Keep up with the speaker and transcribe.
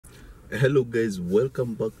Hello guys,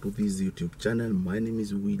 welcome back to this YouTube channel. My name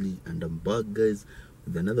is Willie and I'm back guys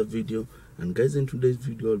with another video. And guys, in today's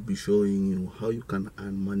video I'll be showing you how you can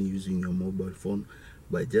earn money using your mobile phone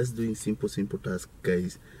by just doing simple tasks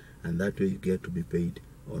guys, and that way you get to be paid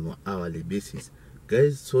on an hourly basis.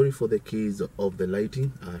 Guys, sorry for the case of the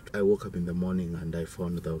lighting. I woke up in the morning and I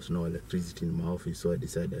found there was no electricity in my office, so I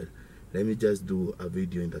decided let me just do a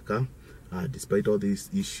video in the car. Despite all these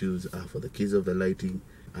issues for the case of the lighting,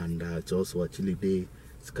 and it's also a chilly day,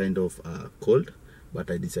 it's kind of cold, but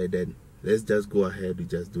I decided let's just go ahead and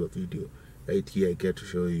just do a video. Right here I get to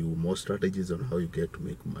show you more strategies on how you get to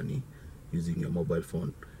make money using your mobile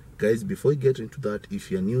phone. Guys, before you get into that, if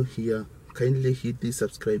you're new here, kindly hit the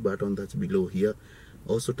subscribe button that's below here.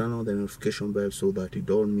 Also turn on the notification bell so that you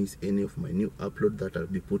don't miss any of my new upload that I'll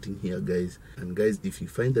be putting here guys. And guys, if you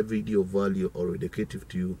find the video value or educative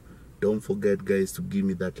to you, don't forget guys to give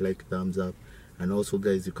me that like, thumbs up. And also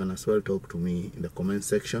guys, you can as well talk to me in the comment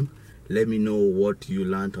section. Let me know what you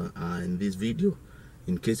learned in this video.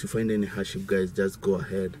 In case you find any hardship guys, just go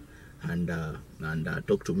ahead and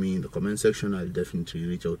talk to me in the comment section. I'll definitely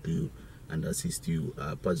reach out to you and assist you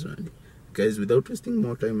personally. Guys, without wasting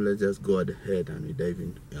more time, let's just go ahead and we dive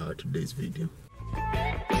into today's video.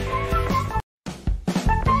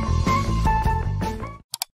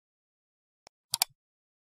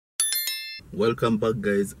 Welcome back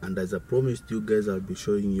guys, and as I promised you guys, I'll be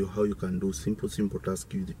showing you how you can do simple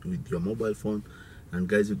tasks with your mobile phone, and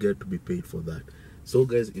guys, you get to be paid for that. So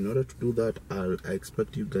guys, in order to do that, I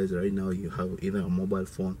expect you guys right now you have either a mobile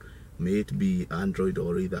phone, may it be Android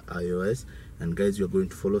or either iOS, and guys, you're going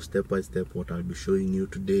to follow step by step what I'll be showing you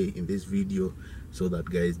today in this video, so that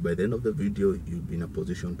guys, by the end of the video you'll be in a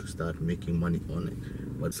position to start making money on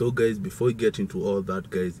it. But so guys, before we get into all that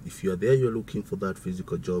guys, if you're there, you're looking for that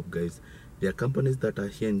physical job guys, there are companies that are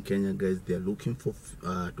here in Kenya guys, they are looking for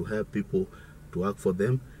to hire people to work for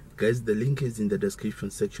them guys. The link is in the description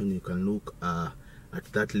section. You can look at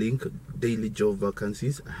that link, daily job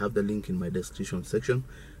vacancies. I have the link in my description section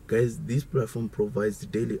guys. This platform provides the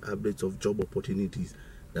daily updates of job opportunities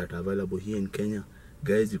that are available here in Kenya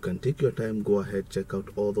guys. You can take your time, go ahead, check out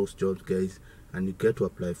all those jobs guys, and you get to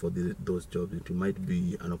apply for those jobs. It might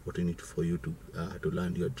be an opportunity for you to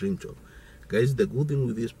land your dream job guys. The good thing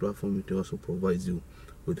with this platform, it also provides you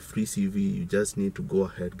with free CV. You just need to go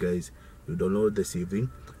ahead guys, you download the CV,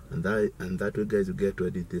 and that way guys, you get to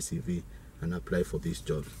edit the CV and apply for these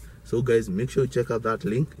jobs. So guys, make sure you check out that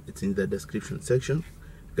link, it's in the description section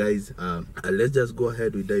guys. Let's just go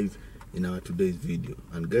ahead, we dive in our today's video.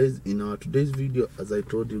 And guys, in our today's video, as I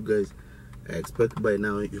told you guys, I expect by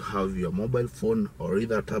now you have your mobile phone or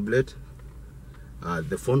either a tablet.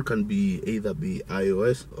 The phone can be either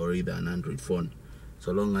iOS or either an Android phone,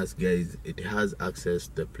 so long as guys it has access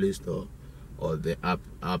to the Play Store or the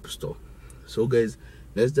App Store. So guys,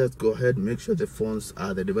 let's just go ahead, make sure the phones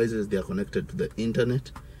are the devices, they are connected to the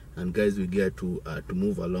internet, and guys, we get to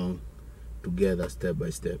move along together step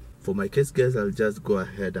by step. For my case guys, I'll just go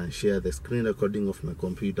ahead and share the screen recording of my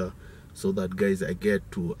computer, so that guys, I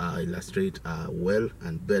get to illustrate well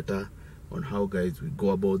and better on how guys we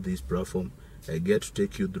go about this platform. I get to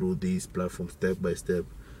take you through this platform step by step,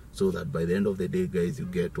 so that by the end of the day guys, you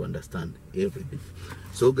get to understand everything.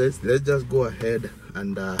 So guys, let's just go ahead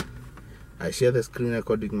and I share the screen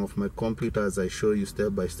recording of my computer as I show you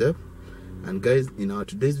step by step. And guys, in our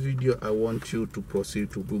today's video, I want you to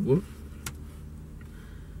proceed to Google.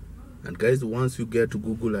 And guys, once you get to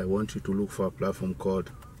Google, I want you to look for a platform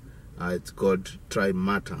called it's called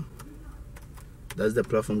TryMatter. That's the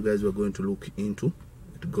platform guys we're going to look into.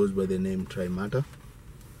 It goes by the name TryMatter,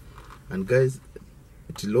 and guys,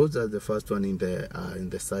 it loads as the first one in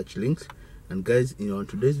the search links. And guys, on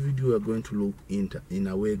today's video, we're going to look in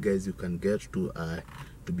a way guys you can get to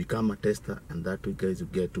become a tester, and that way guys, you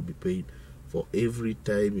get to be paid for every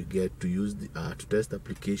time you get to use to test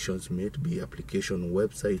applications, may it be application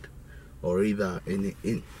website or either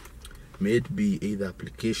may it be either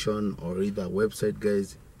application or either website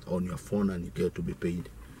guys on your phone, and you get to be paid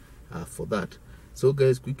for that. So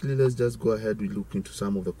guys, quickly let's just go ahead, we look into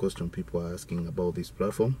some of the questions people are asking about this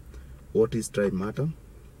platform. What is TryMatter?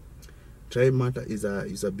 TryMatter is a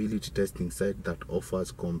usability testing site that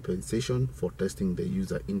offers compensation for testing the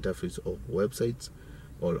user interface of websites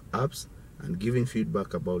or apps and giving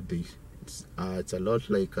feedback about this. It's a lot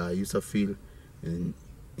like user feel in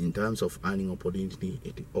terms of earning opportunity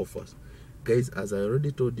it offers guys. As I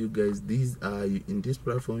already told you guys, these in this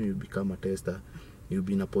platform you become a tester. You'll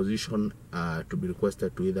be in a position to be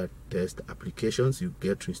requested to either test applications. You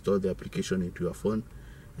get to install the application into your phone,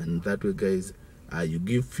 and that way guys, you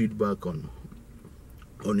give feedback on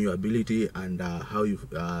on your ability and how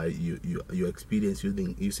your experience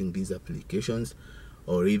using these applications,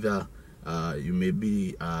 or either you may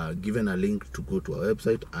be given a link to go to a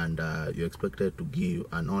website and you're expected to give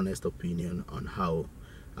an honest opinion on how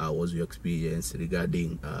was your experience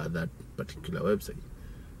regarding that particular website.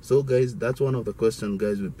 So guys, that's one of the questions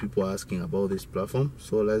guys with people asking about this platform.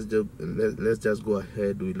 So let's just go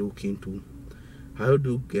ahead. We look into how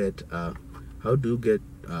do you get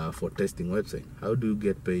for testing website. How do you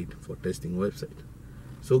get paid for testing website?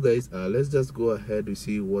 So guys, let's just go ahead. We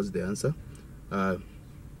see what's the answer. A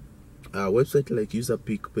website like user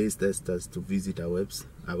pick pays testers to visit a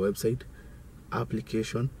website,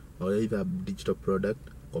 application, or either digital product,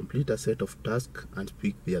 complete a set of tasks, and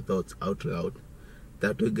speak their thoughts out loud.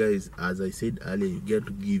 That way guys, as I said earlier, you get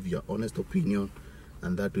to give your honest opinion,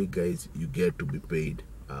 and that way guys, you get to be paid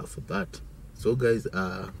for that. So guys,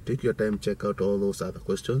 take your time, check out all those other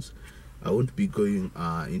questions. I won't be going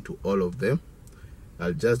into all of them.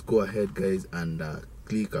 I'll just go ahead guys and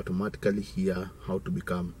click automatically here how to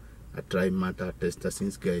become a TriMatter tester,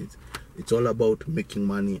 since guys, it's all about making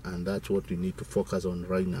money, and that's what we need to focus on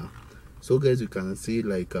right now. So guys, you can see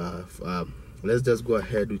like let's just go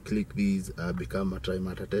ahead. We click these become a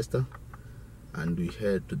TriMatter tester, and we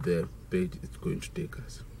head to the page it's going to take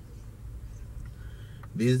us.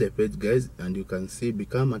 This is the page guys, and you can see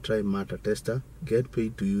become a TriMatter tester, get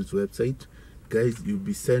paid to use website. Guys, you'll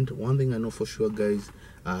be sent, one thing I know for sure guys,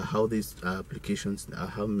 how these applications,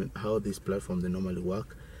 how this platform they normally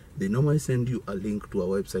work. They normally send you a link to a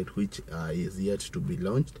website which is yet to be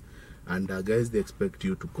launched, and guys, they expect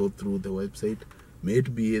you to go through the website, may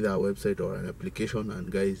it be either a website or an application,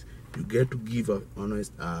 and guys, you get to give a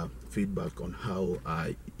honest feedback on how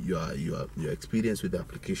your experience with the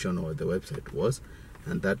application or the website was,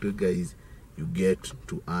 and that way guys, you get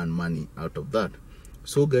to earn money out of that.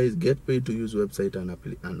 So guys, get paid to use website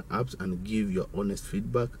and apps, and give your honest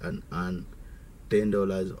feedback and earn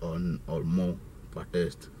 $10 on or more per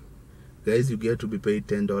test. Guys, you get to be paid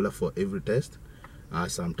 $10 for every test.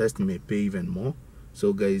 Some tests may pay even more.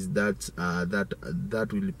 So guys, that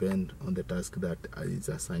will depend on the task that is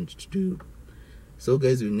assigned to you. So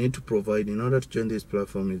guys, you need to provide, in order to join this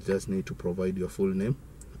platform, you just need to provide your full name.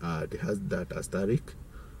 It has that asterisk,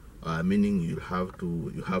 meaning you have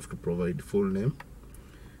to provide full name.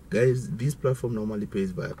 Guys, this platform normally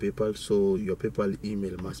pays via PayPal, so your PayPal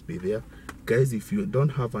email must be there. Guys, if you don't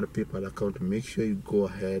have a PayPal account, make sure you go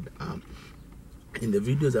ahead. In the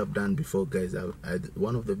videos I've done before guys,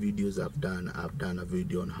 one of the videos I've done a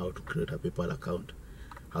video on how to create a PayPal account,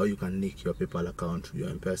 how you can link your PayPal account to your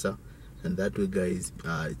Mpesa, and that way guys,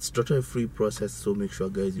 it's totally free process. So make sure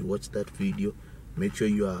guys, you watch that video. Make sure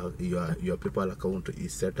your PayPal account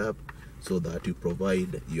is set up, so that you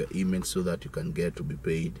provide your email so that you can get to be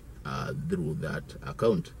paid through that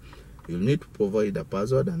account. You'll need to provide a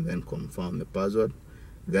password and then confirm the password.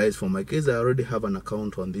 Guys, for my case, I already have an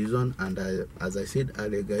account on this one, and as I said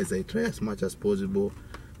earlier guys, I try as much as possible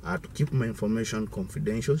to keep my information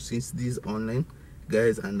confidential, since this is online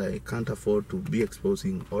guys, and I can't afford to be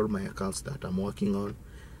exposing all my accounts that I'm working on,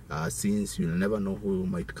 since you'll never know who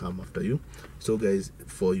might come after you. So guys,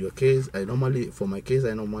 for my case, I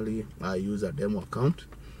normally use a demo account,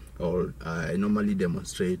 or I normally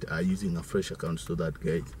demonstrate using a fresh account, so that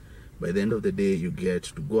guys, by the end of the day, you get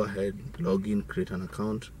to go ahead, log in, create an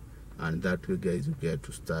account, and that way guys, you get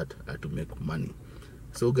to start to make money.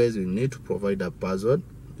 So guys, you need to provide a password.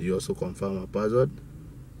 You also confirm a password.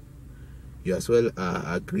 You as well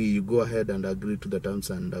agree, you go ahead and agree to the terms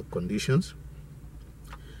and conditions.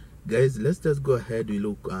 Guys, let's just go ahead, we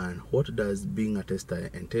look at what does being a tester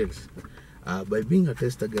entails. By being a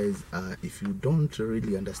tester guys, if you don't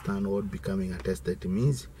really understand what becoming a tester it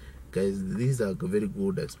means, guys, these are a very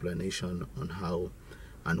good explanation on how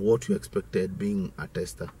and what you expected being a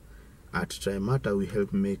tester. At TriMatter, we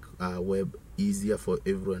help make web easier for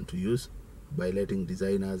everyone to use by letting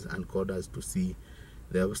designers and coders to see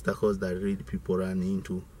the obstacles that real people run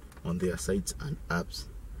into on their sites and apps.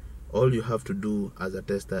 All you have to do as a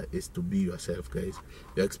tester is to be yourself guys.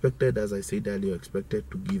 You're expected, as I said earlier, you're expected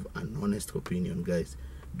to give an honest opinion guys.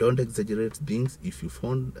 Don't exaggerate things. If you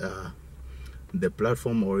found the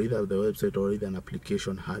platform or either the website or either an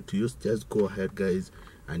application hard to use, just go ahead guys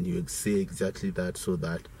and you say exactly that, so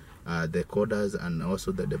that the coders and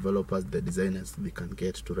also the developers, the designers, they can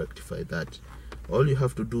get to rectify that. All you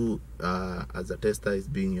have to do as a tester is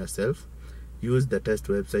being yourself. Use the test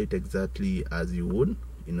website exactly as you would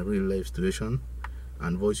in a real life situation,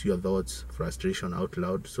 and voice your thoughts, frustration out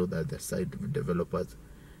loud, so that the site developers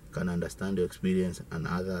can understand your experience and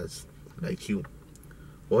others like you.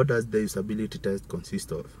 What does the usability test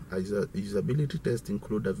consist of? A usability test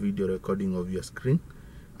include a video recording of your screen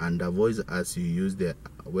and a voice as you use the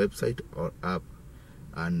website or app,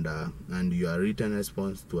 and your written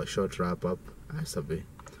response to a short wrap-up survey.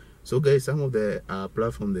 So guys, some of the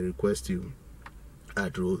platform they request you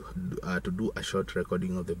to do a short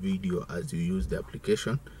recording of the video as you use the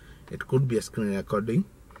application. It could be a screen recording,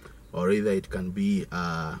 or either it can be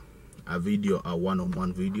a video, a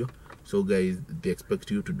one-on-one video. So guys, they expect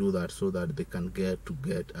you to do that so that they can get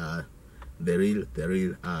the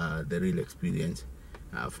real experience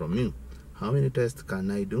from you. How many tests can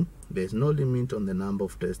I do? There's no limit on the number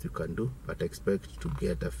of tests you can do, but expect to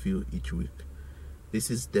get a few each week. This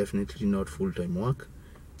is definitely not full-time work,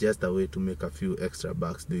 just a way to make a few extra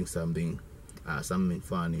bucks doing something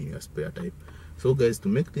fun in your spare time. So guys, to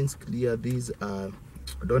make things clear,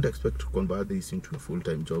 don't expect to convert this into a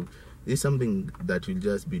full-time job. This is something that you'll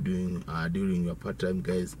just be doing during your part-time,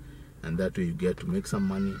 guys, and that way you get to make some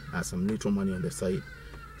money, some little money on the side.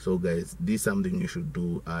 So guys, this is something you should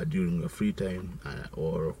do during your free time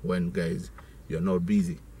or when, guys, you're not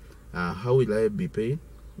busy. How will I be paid?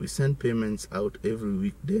 We send payments out every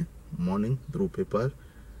weekday morning through PayPal.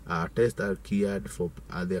 Tests are cleared for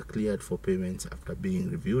payments after being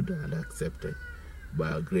reviewed and accepted by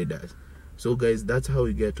our graders. So guys, that's how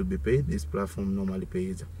we get to be paid. This platform normally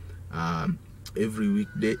pays every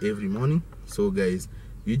weekday, every morning. So guys,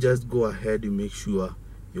 you just go ahead, you make sure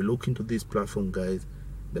you look into this platform, guys.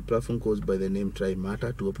 The platform goes by the name Try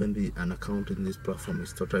Matter. To open an account in this platform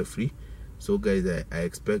is totally free. So guys, I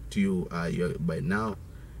expect you by now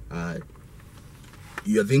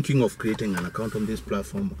you're thinking of creating an account on this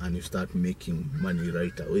platform and you start making money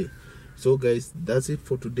right away. So guys, that's it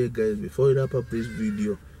for today, guys. Before we wrap up this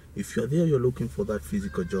video, if you're there, you're looking for that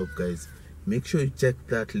physical job, guys, make sure you check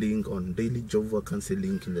that link on daily job vacancy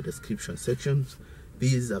link in the description sections.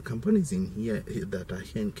 These are companies in here that are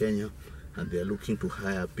here in Kenya, and they are looking to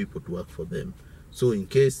hire people to work for them. So in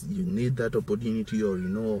case you need that opportunity, or you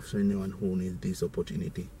know of anyone who needs this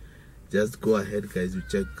opportunity, just go ahead, guys, you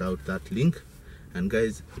check out that link. And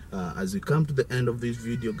guys, as we come to the end of this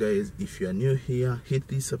video, guys, if you are new here, hit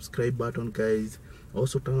the subscribe button, guys.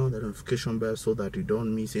 Also turn on the notification bell so that you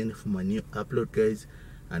don't miss any of my new upload, guys.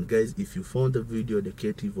 And guys, if you found the video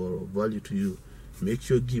educative or of value to you, make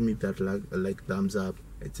sure give me that like thumbs up.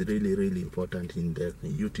 It's really important in the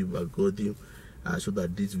YouTube algorithm, so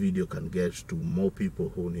that this video can get to more people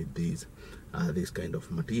who need this kind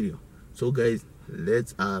of material. So guys,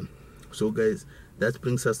 that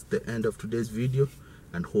brings us to the end of today's video,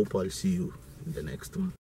 and hope I'll see you in the next one.